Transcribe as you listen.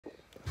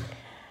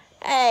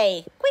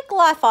Hey, quick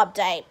life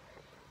update.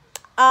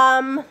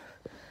 I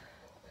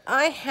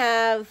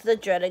have the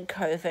dreaded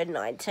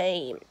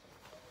COVID-19,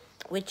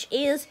 which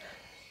is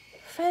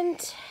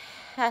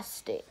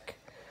fantastic.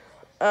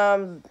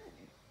 All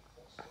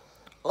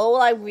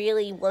I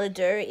really want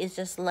to do is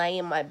just lay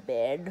in my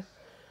bed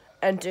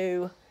and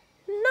do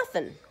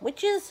nothing,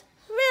 which is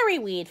very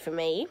weird for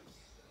me.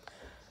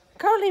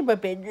 Currently in my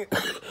bedroom.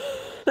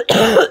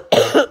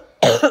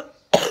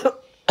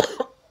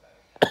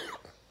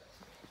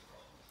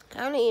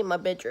 Currently in my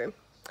bedroom.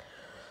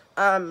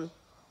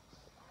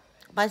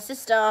 My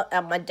sister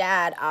and my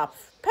dad are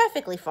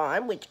perfectly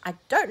fine, which I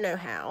don't know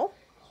how.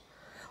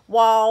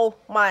 While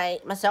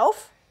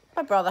myself,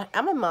 my brother,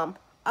 and my mum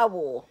are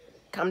all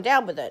come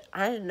down with it.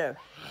 I don't know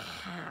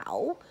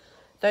how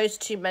those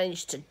two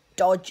managed to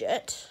dodge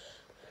it.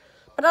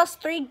 But us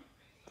three,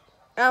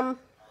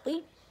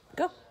 we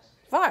got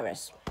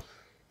virus.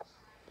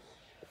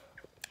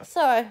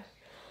 So,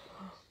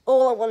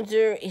 all I want to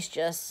do is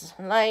just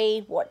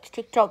watch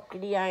TikTok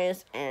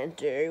videos, and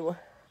do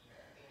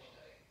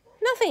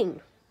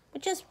nothing,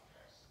 which is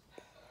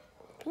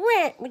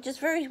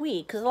very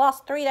weird, because the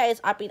last 3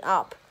 days I've been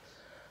up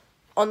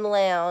on the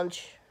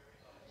lounge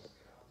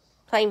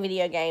playing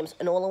video games,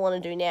 and all I want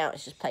to do now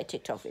is just play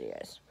TikTok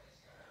videos.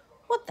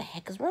 What the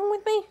heck is wrong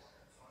with me?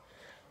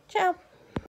 Ciao.